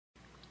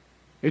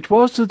It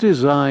was the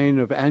design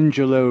of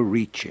Angelo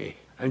Ricci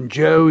and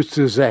Joe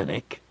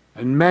Czernik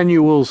and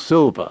Manuel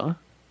Silva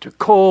to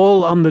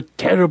call on the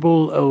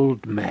terrible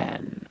old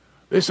man.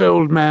 This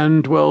old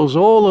man dwells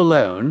all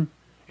alone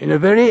in a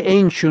very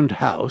ancient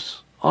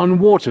house on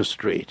Water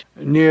Street,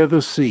 near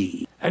the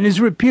sea, and is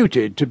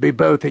reputed to be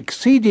both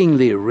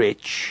exceedingly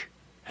rich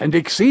and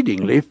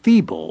exceedingly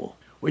feeble,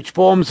 which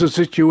forms a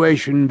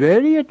situation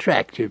very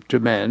attractive to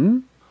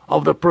men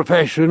of the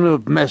profession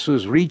of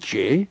Messrs.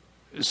 Ricci,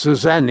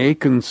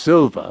 Czernik, and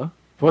Silva,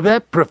 for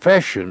that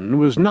profession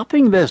was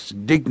nothing less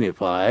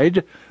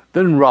dignified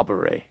than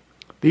robbery.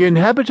 The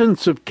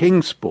inhabitants of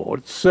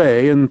Kingsport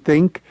say and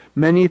think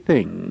many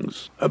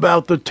things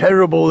about the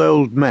terrible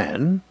old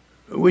man,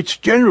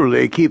 which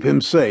generally keep him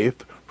safe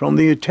from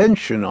the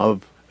attention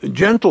of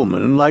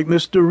gentlemen like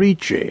Mr.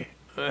 Ricci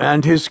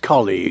and his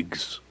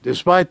colleagues,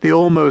 despite the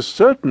almost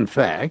certain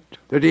fact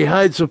that he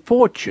hides a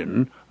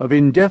fortune of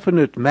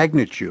indefinite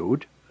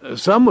magnitude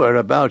somewhere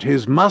about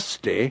his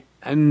musty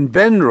and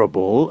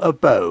venerable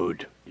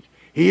abode.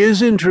 He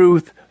is, in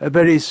truth, a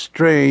very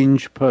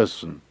strange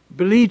person,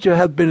 believed to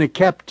have been a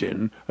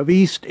captain of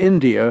East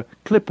India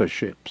clipper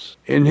ships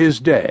in his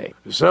day,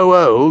 so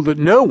old that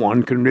no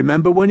one can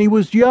remember when he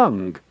was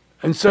young,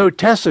 and so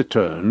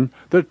taciturn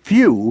that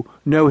few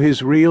know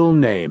his real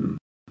name.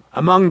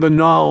 Among the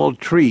gnarled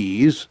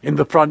trees in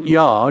the front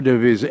yard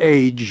of his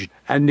aged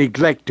and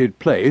neglected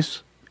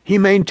place, he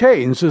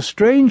maintains a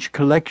strange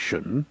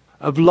collection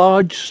of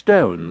large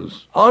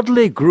stones,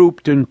 oddly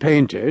grouped and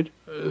painted,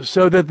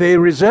 so that they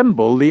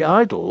resemble the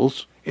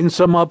idols in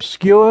some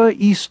obscure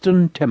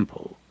Eastern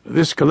temple.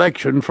 This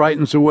collection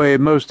frightens away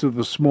most of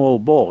the small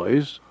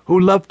boys who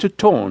love to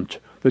taunt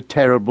the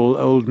terrible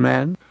old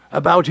man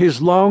about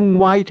his long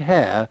white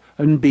hair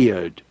and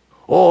beard,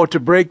 or to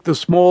break the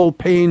small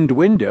paned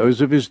windows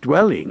of his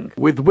dwelling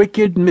with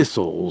wicked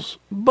missiles.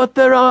 But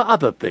there are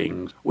other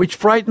things which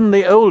frighten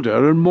the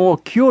older and more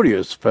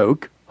curious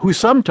folk, who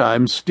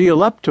sometimes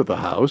steal up to the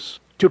house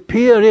to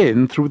peer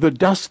in through the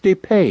dusty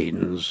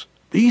panes.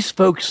 These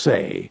folks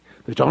say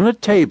that on a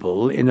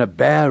table in a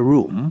bare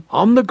room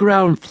on the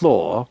ground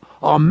floor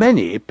are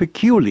many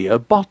peculiar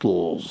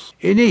bottles,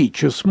 in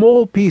each a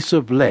small piece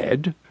of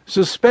lead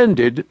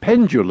suspended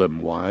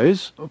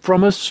pendulum-wise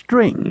from a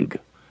string.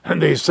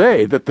 And they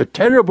say that the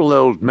terrible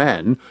old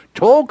man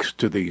talks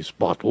to these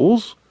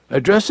bottles,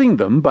 addressing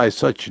them by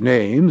such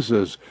names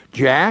as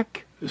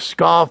Jack,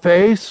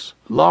 Scarface,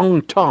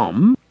 Long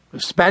Tom,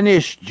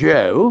 Spanish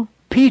Joe,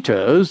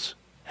 Peters,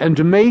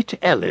 and Mate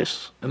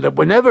Ellis, and that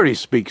whenever he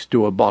speaks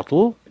to a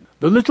bottle,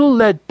 the little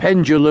lead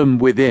pendulum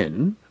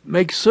within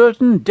makes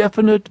certain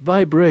definite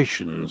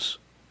vibrations,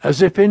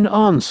 as if in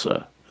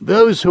answer.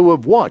 Those who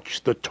have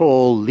watched the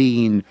tall,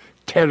 lean,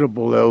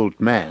 terrible old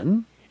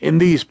man in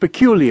these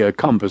peculiar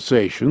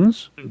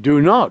conversations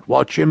do not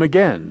watch him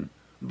again.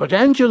 But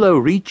Angelo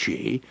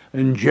Ricci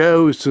and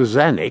Joe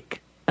Czernik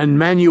and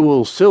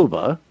Manuel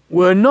Silva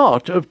were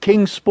not of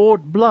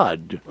Kingsport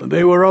blood.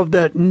 They were of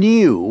that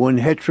new and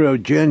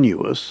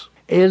heterogeneous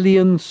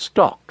alien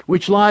stock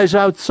which lies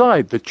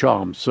outside the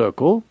charmed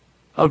circle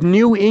of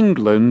New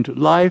England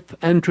life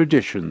and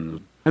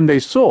traditions, and they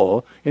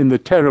saw in the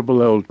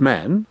terrible old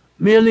man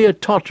merely a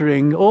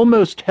tottering,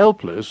 almost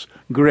helpless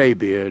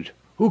greybeard,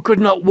 who could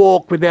not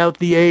walk without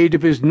the aid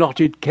of his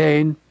knotted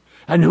cane,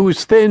 and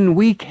whose thin,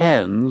 weak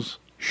hands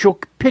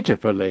shook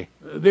pitifully.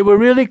 They were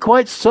really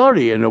quite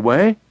sorry, in a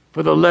way,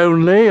 for the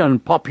lonely,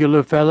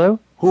 unpopular fellow,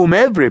 whom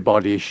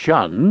everybody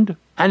shunned,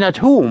 and at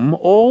whom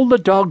all the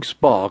dogs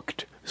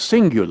barked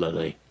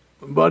singularly.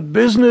 But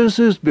business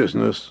is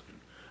business,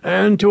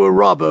 and to a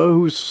robber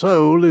whose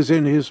soul is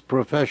in his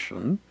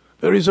profession,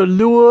 there is a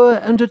lure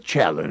and a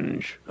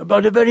challenge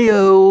about a very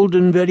old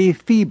and very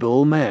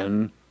feeble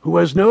man, who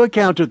has no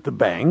account at the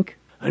bank,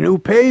 and who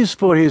pays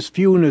for his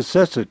few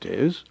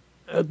necessities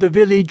at the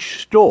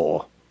village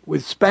store,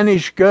 with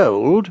Spanish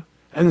gold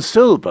and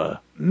silver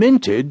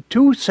minted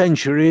 2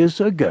 centuries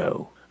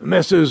ago.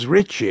 Messrs.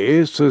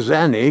 Ricci,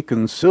 Czernik,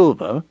 and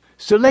Silva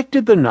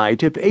selected the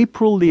night of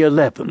April the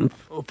 11th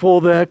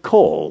for their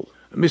call.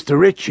 Mr.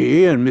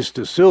 Ricci and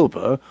Mr.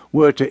 Silva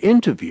were to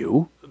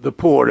interview the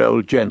poor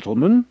old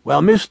gentleman,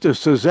 while Mr.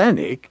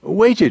 Czernik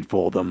waited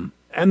for them,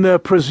 and their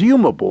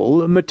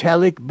presumable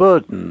metallic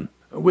burden,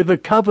 with a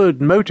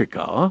covered motor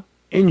car,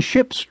 in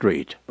Ship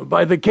Street,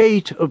 by the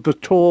gate of the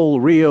tall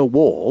rear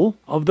wall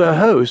of their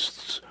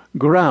host's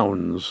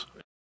grounds.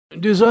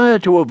 Desire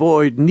to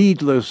avoid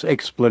needless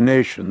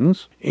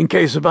explanations in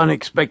case of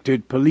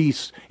unexpected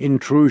police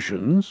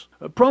intrusions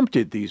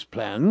prompted these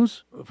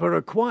plans for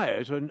a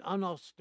quiet and unostentatious